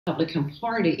Republican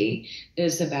Party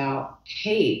is about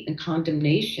hate and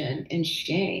condemnation and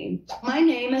shame. My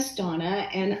name is Donna,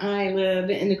 and I live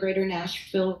in the greater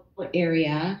Nashville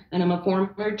area, and I'm a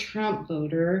former Trump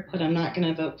voter, but I'm not going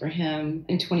to vote for him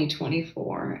in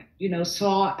 2024.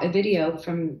 Saw a video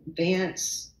from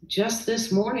Vance just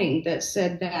this morning that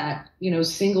said that,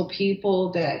 single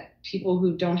people, that people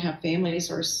who don't have families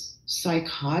are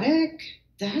psychotic.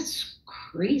 That's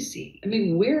crazy. I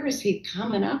mean, where is he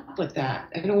coming up with that?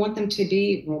 I don't want them to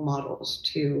be role models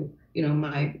to,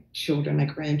 my children, my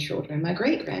grandchildren, my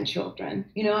great grandchildren.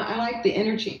 I like the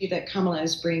energy that Kamala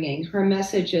is bringing. Her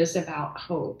message is about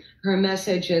hope. Her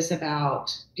message is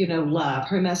about, love.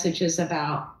 Her message is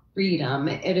about freedom.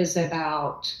 It is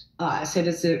about us. It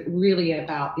is really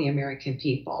about the American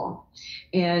people.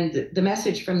 And the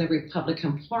message from the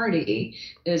Republican Party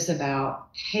is about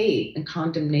hate and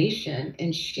condemnation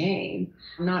and shame.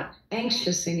 I'm not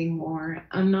anxious anymore.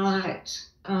 I'm not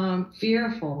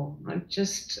fearful.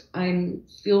 I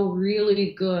feel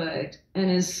really good and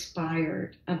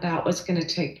inspired about what's going to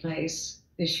take place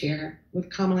this year with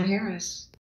Kamala Harris.